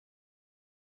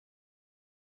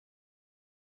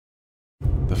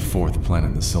The fourth planet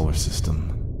in the solar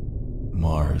system,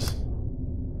 Mars.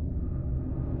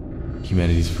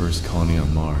 Humanity's first colony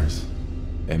on Mars,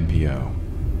 MPO.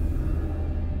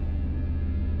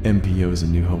 MPO is a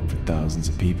new hope for thousands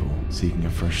of people seeking a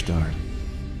fresh start.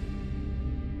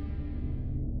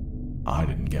 I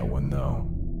didn't get one though.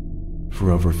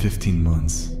 For over 15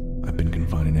 months, I've been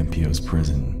confined in MPO's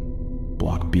prison,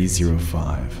 Block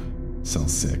B05, Cell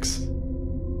 6.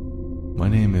 My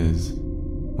name is,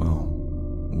 well,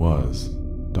 was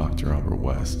Dr. Robert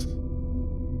West.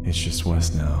 It's just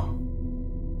West now,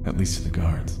 at least to the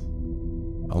guards.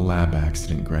 A lab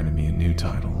accident granted me a new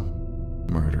title,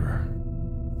 murderer.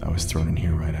 I was thrown in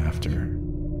here right after.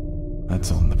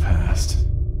 That's all in the past.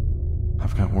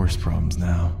 I've got worse problems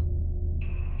now.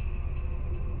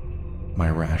 My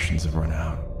rations have run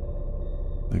out.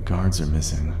 The guards are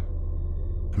missing.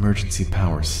 Emergency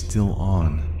power's still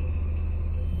on.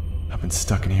 I've been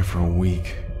stuck in here for a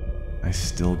week. I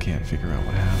still can't figure out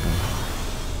what happened.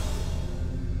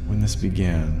 When this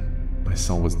began, my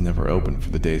cell was never open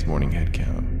for the day's morning head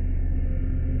count.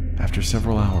 After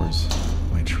several hours,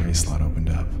 my tray slot opened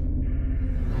up.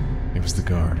 It was the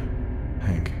guard,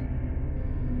 Hank.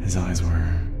 His eyes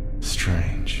were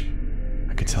strange.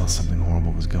 I could tell something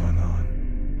horrible was going on.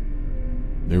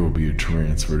 There will be a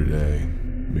transfer today.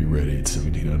 Be ready at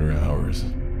 1700 hours.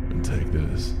 And take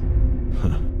this.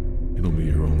 It'll be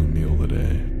your only meal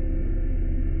today.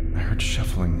 I heard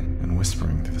shuffling and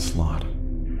whispering through the slot.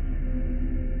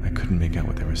 I couldn't make out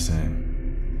what they were saying.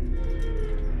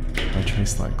 My tray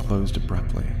slot closed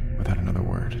abruptly without another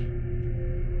word.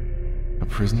 A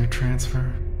prisoner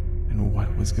transfer? And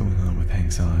what was going on with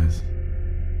Hank's eyes?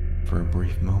 For a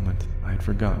brief moment, I had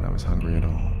forgotten I was hungry at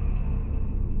all.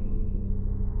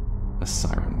 A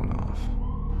siren went off.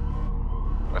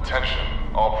 Attention,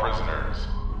 all prisoners.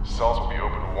 Cells will be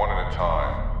opened one at a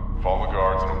time. Follow the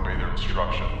guards and obey their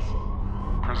instructions.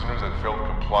 Prisoners that fail to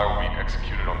comply will be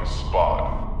executed on the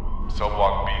spot. Cell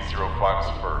block B05 is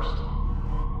first.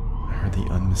 I heard the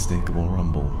unmistakable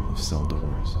rumble of cell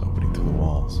doors opening through the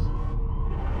walls.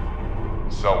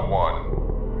 Cell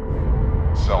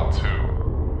 1. Cell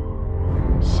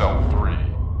 2. Cell 3.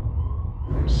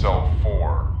 Cell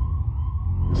 4.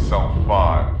 Cell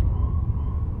 5.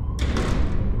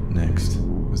 Next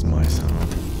was my cell.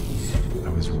 I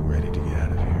was ready to get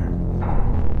out of here.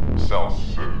 Cell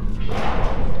 6.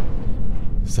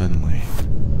 Suddenly,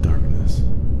 darkness.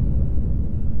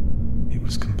 It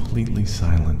was completely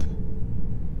silent.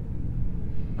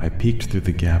 I peeked through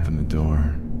the gap in the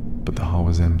door, but the hall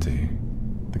was empty.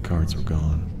 The guards were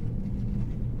gone.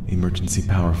 Emergency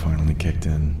power finally kicked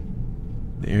in.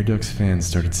 The air duct's fans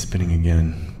started spinning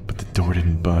again, but the door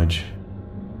didn't budge.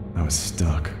 I was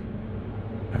stuck.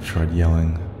 I've tried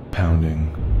yelling,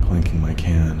 pounding, clinking my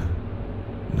can.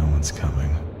 No one's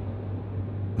coming.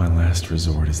 My last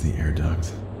resort is the air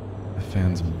duct. The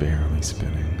fan's barely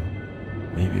spinning.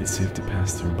 Maybe it's safe to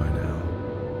pass through by now.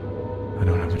 I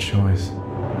don't have a choice.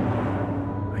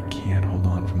 I can't hold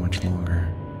on for much longer.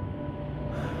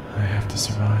 I have to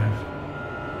survive.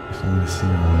 If only to see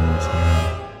her one more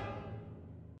time.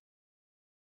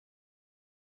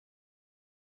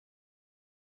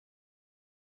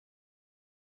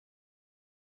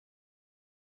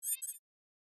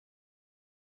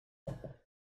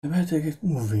 I better get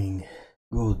moving.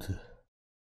 Good.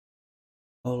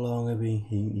 How long have I been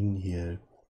in here?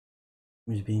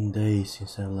 It's been days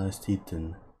since I last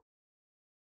eaten.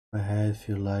 My head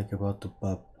feels like about to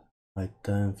pop. My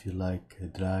tongue feels like a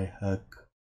dry hunk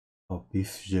of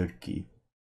beef jerky.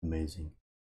 Amazing.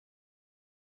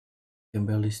 I can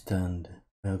barely stand.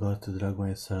 I got to drag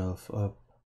myself up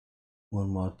one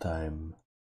more time.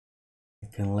 I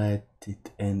can let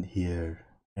it end here.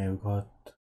 I've got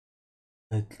to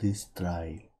at least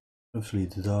try. Obviously,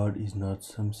 the door is not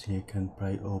something I can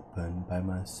pry open by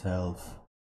myself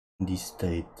in this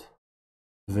state.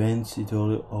 Vents is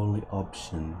the only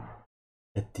option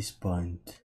at this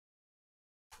point.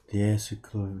 The air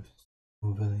circulation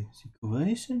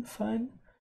fine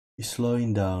is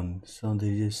slowing down, so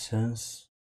there is a sense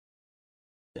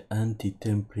the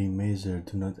anti-temporary measures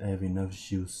do not have enough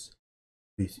juice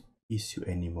with issue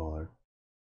anymore.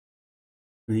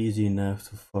 It's easy enough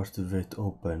to force the vet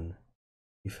open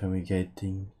if I'm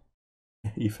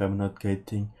not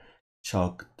getting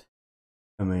shocked.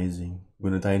 Amazing. I'm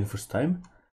gonna die in the first time?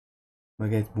 I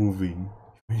get moving.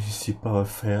 If emergency power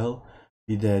fail,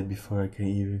 be dead before I can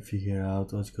even figure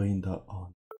out what's going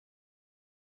on.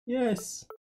 Yes.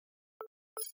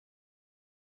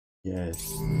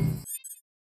 Yes.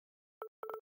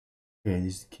 Okay,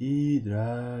 this key,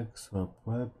 drag, swap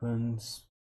weapons.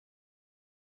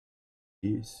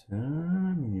 This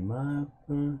minimap,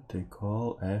 take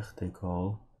all, echt, take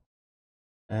all.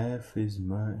 F is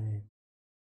my.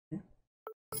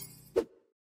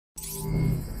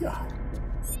 Yeah.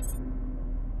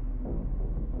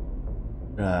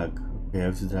 Drag. Okay, I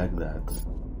have to drag that.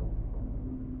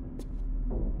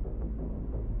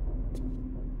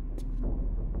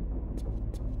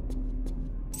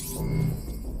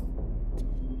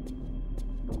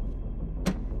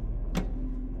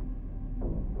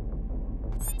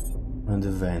 And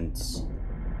the vents.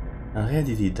 I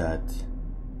already did that.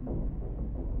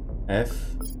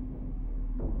 F.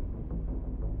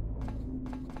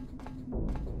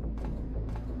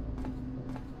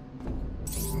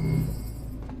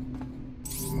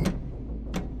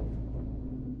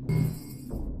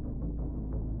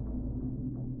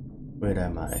 Where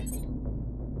am I?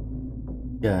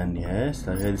 Scan, yes,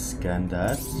 I already scanned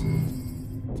that.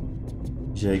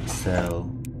 Jake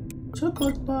cell.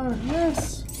 Chocolate bar,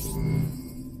 yes!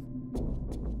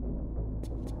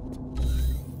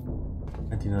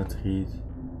 I did not read.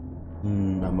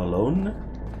 I'm alone?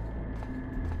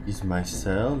 Is my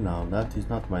cell? No, that is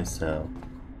not my cell.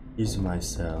 Is my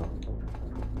cell.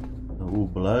 Oh,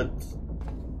 blood.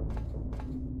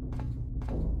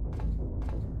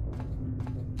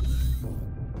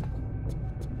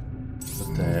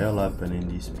 What the hell happened in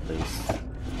this place?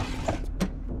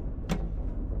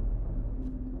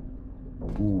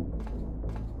 Ooh.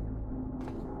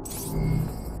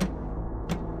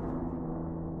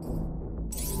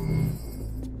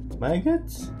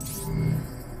 Maggots?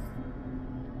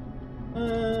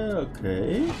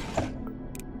 Okay.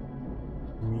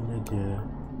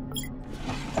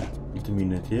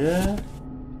 Minute here.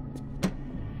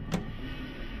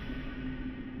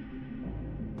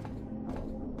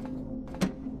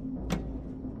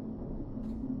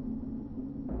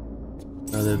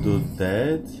 Another dude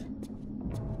dead.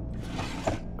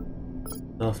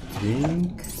 Soft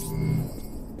drink.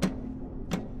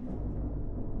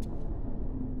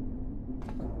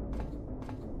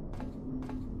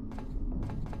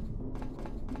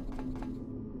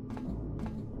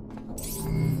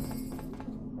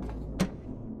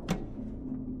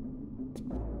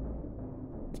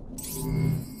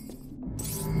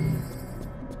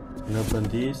 Can I open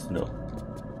this? No.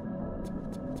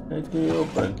 Let me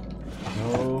open.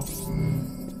 No.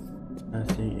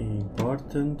 Nothing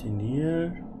important in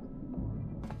here.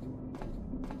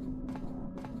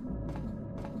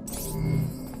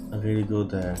 I really go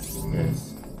there.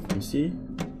 Yes. You see?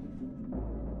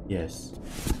 Yes.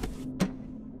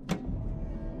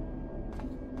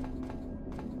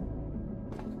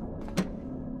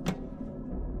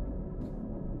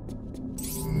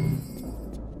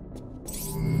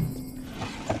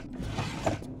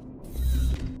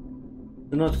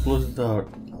 Do not close the door.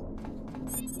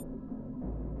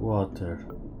 Water.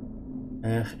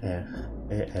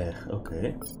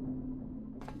 Okay.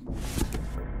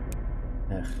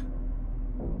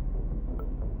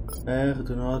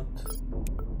 Do not.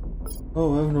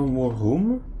 Oh, I have no more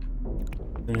room?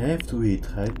 Then I have to eat,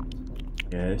 right?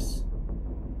 Yes.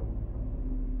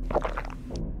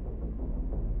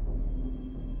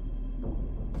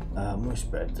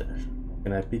 Much better.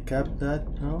 Can I pick up that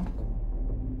now?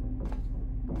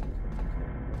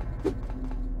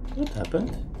 What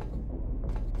happened?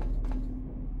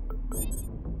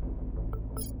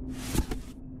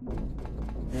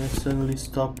 It suddenly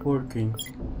stopped working.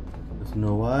 I don't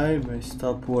know why, but it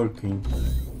stopped working.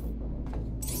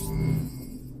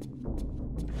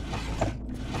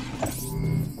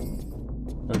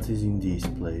 What is in this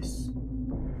place?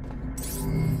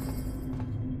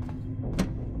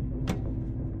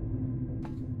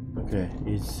 Okay,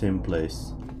 it's the same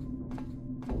place.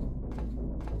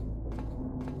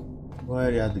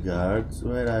 Where are the guards?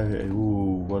 Where are we?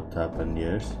 Ooh, what happened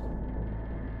here?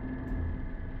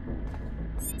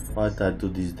 What I do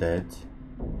this dead?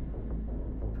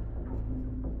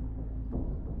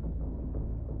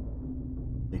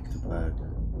 Take the bag.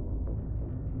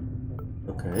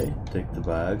 Okay, take the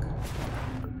bag.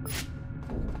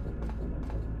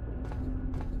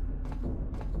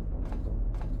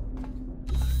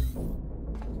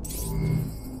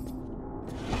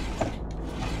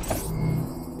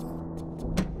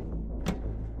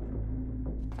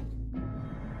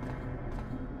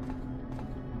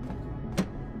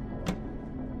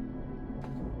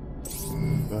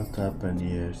 What happened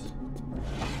here?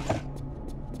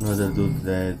 Another dude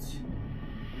dead.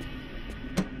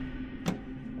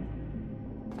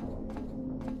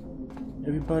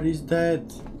 Everybody's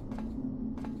dead.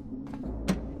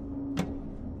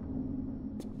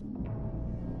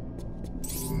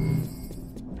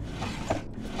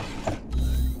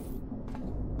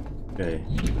 Okay.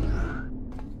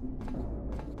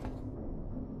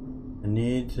 I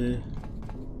need a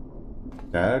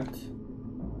card.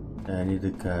 I need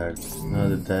a card.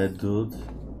 Not a dead dude.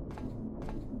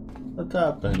 What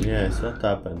happened? Yes, what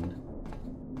happened?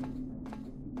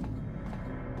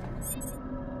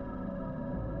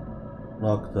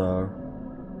 Locked door.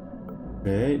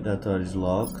 Okay, that door is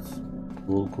locked.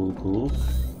 Cool, cool, cool.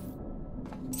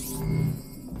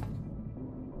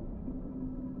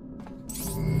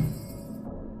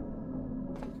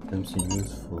 Something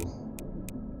useful.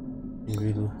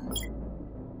 We will.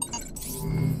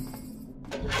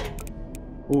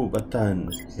 Oh, button.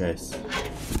 Yes.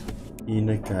 In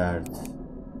a card.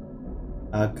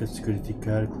 AK security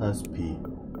card class P.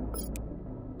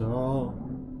 So,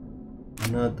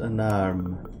 not an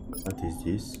arm. What is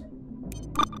this?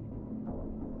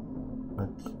 What?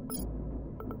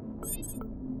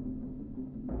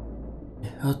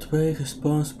 Outbreak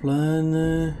response plan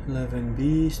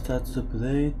 11B, status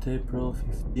update April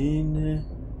 15.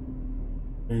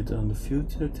 Read on the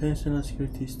future, attention on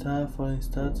security staff, following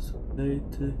status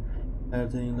update.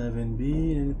 Adding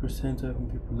 11B, 90%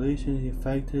 of the population is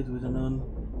infected with a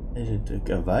non-agent.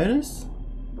 A virus?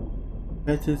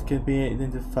 Infected can be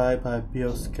identified by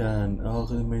PO scan, all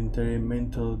rudimentary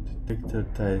mental detector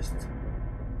test.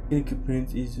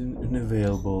 Fingerprint is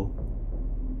unavailable.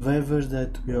 Survivors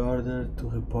that we ordered to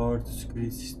report to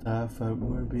security staff at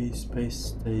Murby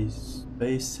Space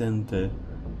Center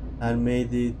and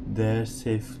made it there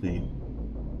safely.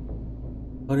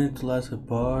 According to last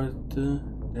report,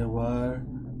 there were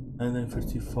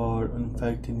 134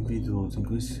 infected individuals,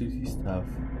 including security staff.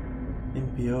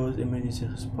 MPO's emergency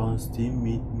response team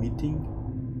meeting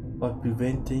was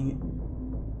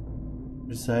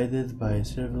presided by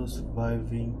several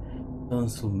surviving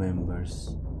council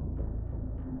members.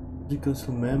 The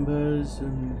council members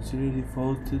seriously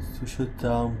voted to shut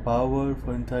down power for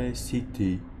the entire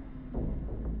city,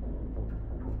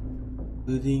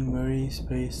 including Marine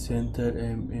Space Center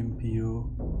and MPU.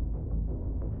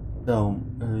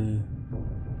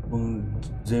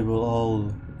 Disable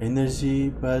all energy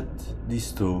but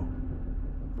these two,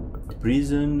 the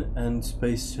prison and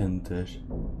space center.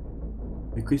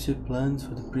 Requisite plans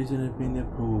for the prison have been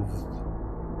approved.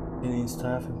 Training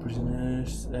staff and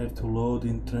prisoners have to load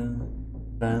in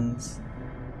Trans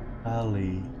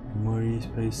Alley, Mori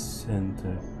Space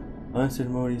Center. Once the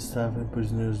Mori staff and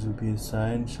prisoners will be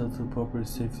assigned, shuttle proper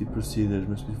safety procedures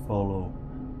must be followed.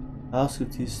 All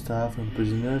security staff and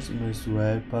prisoners must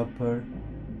wear proper,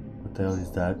 what the hell is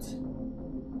that?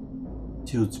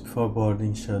 Suits before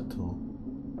boarding shuttle.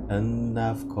 And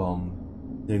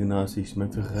NAVCOM diagnostics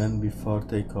must be run before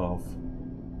takeoff.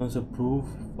 Once approved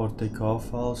for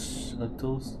takeoff, all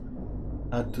shuttles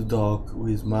are to dock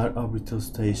with Mars Orbital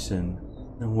Station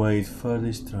and wait further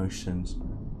instructions.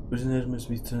 Prisoners must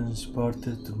be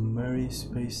transported to Murray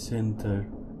Space Center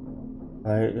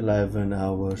by 11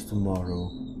 hours tomorrow.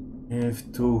 You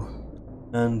have to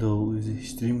handle with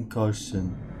extreme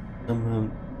caution.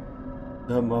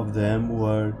 Some of them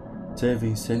were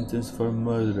serving sentence for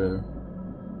murder.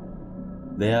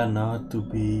 They are not to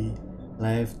be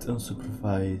left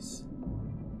unsupervised.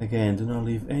 Again, do not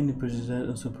leave any prisoner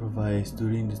unsupervised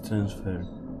during the transfer.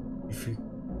 If you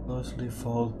closely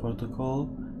follow protocol,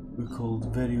 we could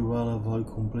very well avoid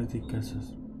complete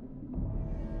catastrophe.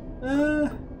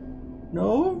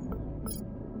 No?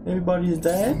 Everybody is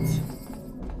dead?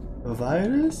 A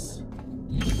virus?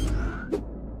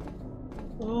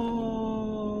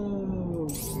 Oh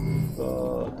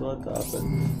God, what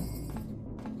happened?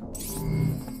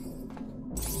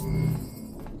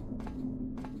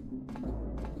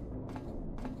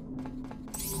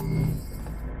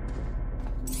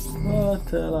 What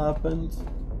the hell happened?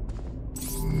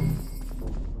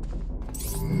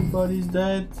 Everybody's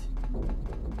dead.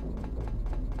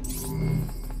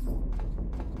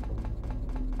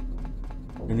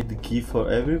 I need the key for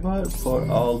everybody, for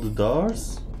all the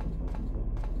doors.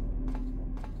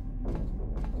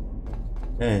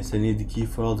 Yes, I need the key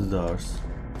for all the doors.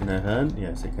 Can I run?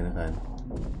 Yes, I can run.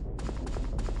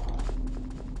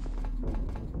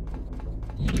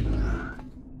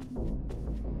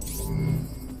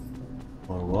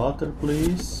 More water,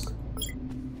 please.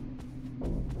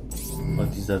 What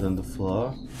is that on the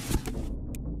floor?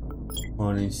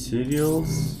 Morning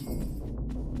cereals.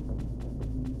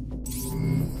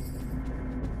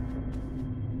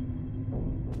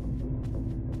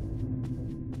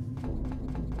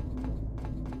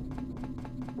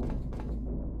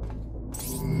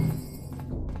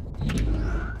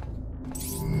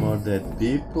 More dead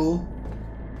people.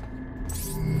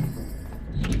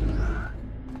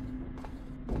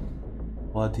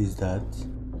 What is that?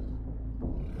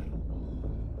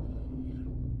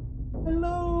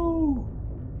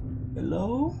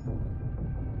 Hello?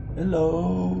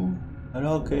 Hello? Are you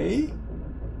okay?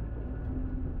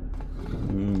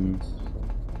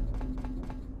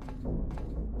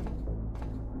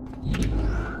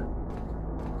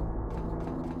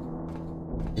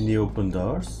 Any open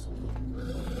doors?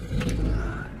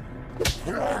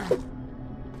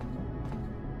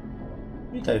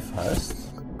 You die fast.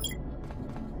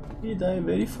 You die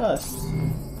very fast.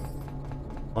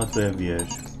 What we have here?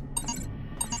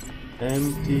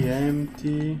 Empty,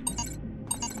 empty,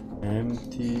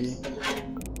 empty.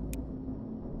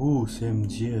 Ooh,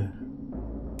 SMG.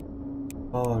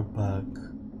 Power pack.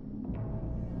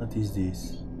 What is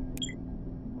this?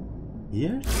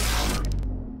 Here?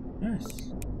 Yes.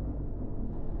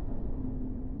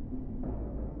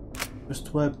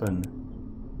 First weapon.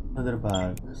 Another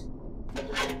bag.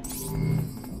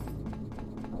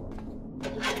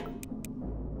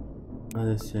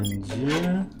 Another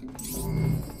SMG.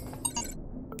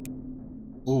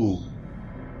 Ooh.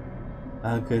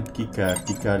 Anchored keycard.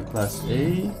 Keycard class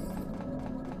A.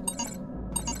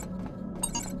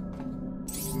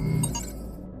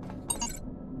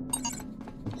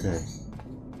 Okay.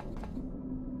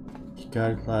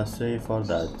 Keycard class A for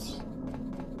that.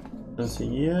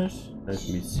 Something here. Let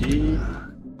me see.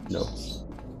 No.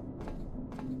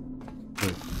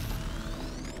 Good.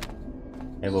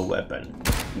 Have a weapon.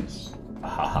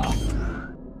 Haha.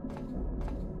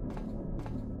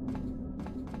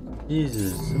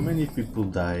 Jesus, so many people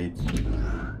died.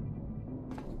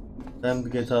 Time to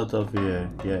get out of here.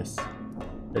 Yes.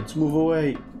 Let's move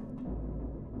away.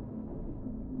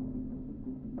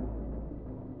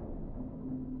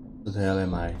 What the hell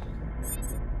am I?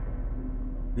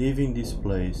 Leaving this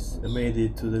place. I made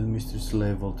it to the administrator's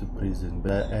level to prison,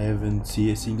 but I haven't seen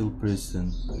a single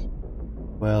person.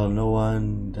 Well, no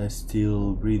one that's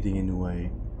still breathing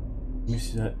anyway.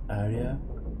 This area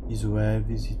is where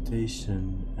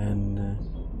visitation and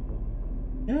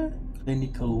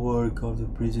clinical work of the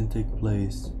prison take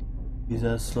place. These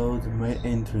are also the main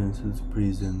entrance to the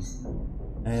prison.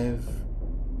 I have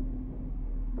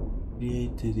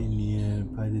created in here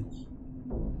by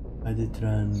the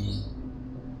tram.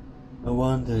 I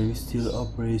wonder if it's still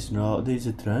operational. There's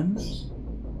a tram?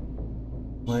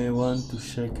 I want to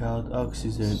check out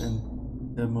oxygen and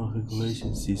thermal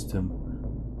regulation system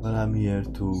while I'm here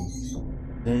too.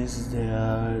 Since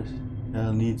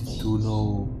I'll need to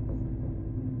know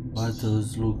what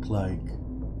those look like,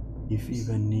 if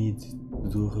even need to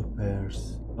do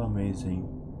repairs. Amazing.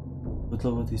 But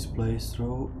look at this place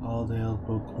through, all the hell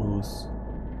broke loose.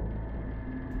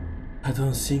 I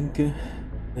don't think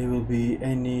there will be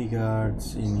any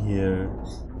guards in here,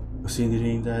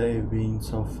 considering that I've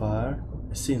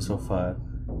seen so far.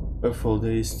 Therefore,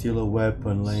 there is still a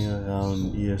weapon laying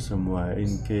around here somewhere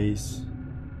in case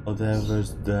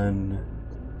whatever's done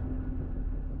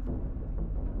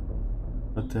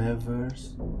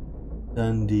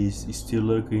this is still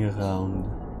lurking around.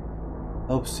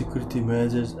 Hope security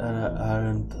measures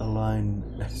aren't aligned.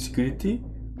 Security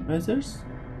measures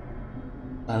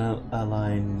aren't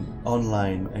aligned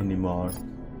online anymore.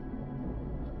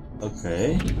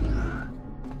 Okay.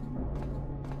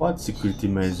 What security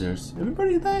measures?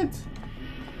 Everybody died.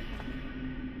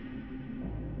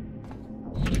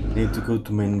 Need to go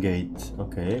to main gate.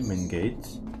 Okay, main gate.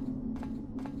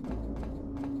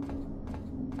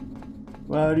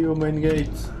 Where are you, main gate?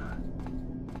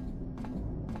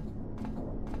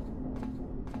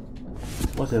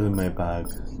 What have in my bag?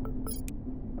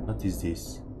 What is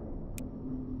this?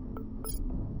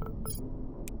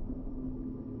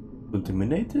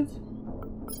 Contaminated?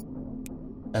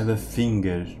 I have a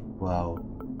finger. Wow.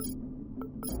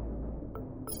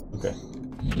 Okay.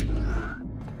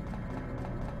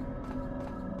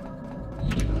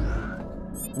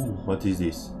 Ooh, what is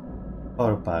this?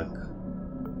 Power pack.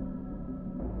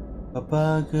 A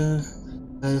pack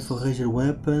for laser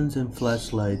weapons and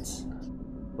flashlights.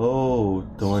 Oh,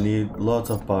 do I need lots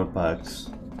of power packs?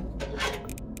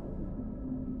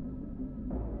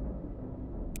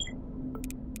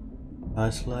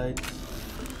 Flashlight.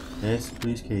 Yes,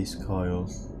 please, case coil.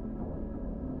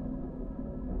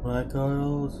 My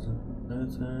coils.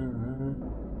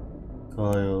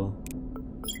 Coil.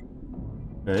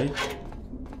 Okay.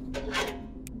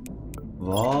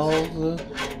 Valve.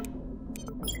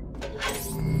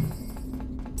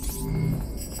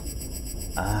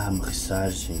 Ah,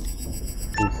 massagem.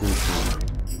 Cool.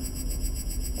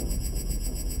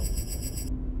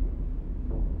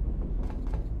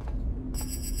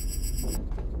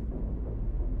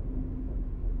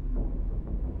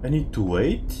 I need to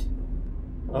wait?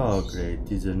 Oh great,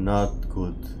 these are not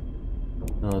good.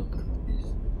 Not good.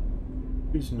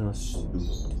 It's not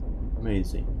stupid.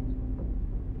 Amazing.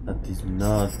 That is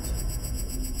not...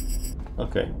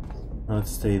 Okay. Not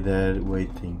stay there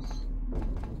waiting.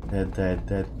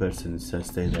 That person says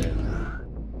stay there.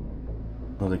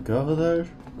 Not a corridor.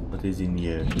 What is in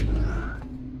here?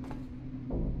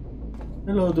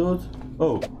 Hello, dude.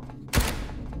 Oh.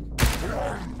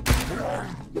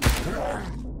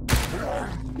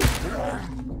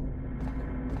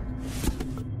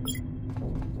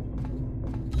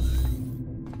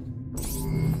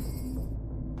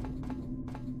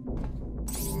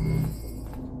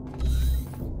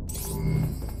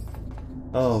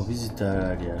 Oh,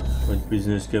 visitor area. When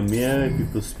prisoners come here,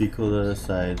 people speak on the other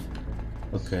side.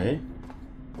 Okay.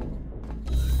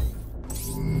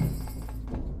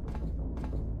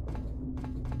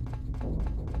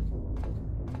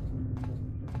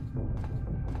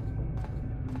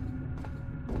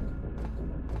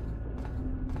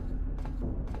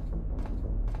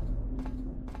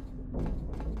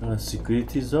 A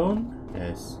security zone?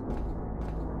 Yes.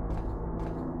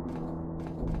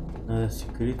 A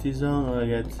security zone, or I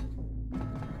get...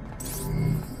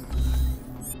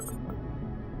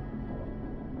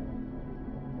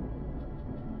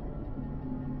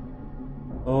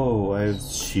 Oh, I have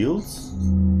shields?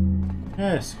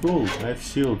 Yes, cool, I have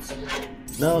shields.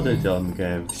 Now they tell me I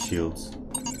have shields.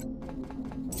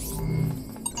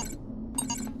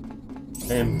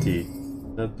 Empty.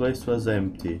 That place was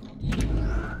empty.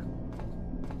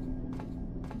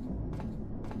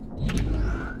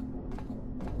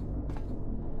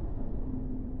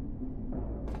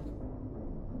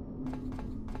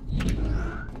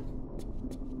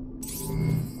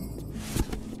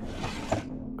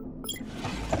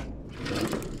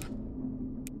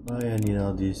 I need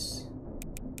all this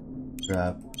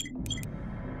crap.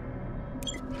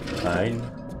 Fine.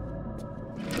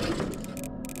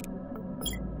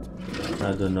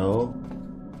 I don't know.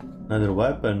 Another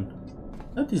weapon.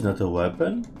 That is not a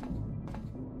weapon.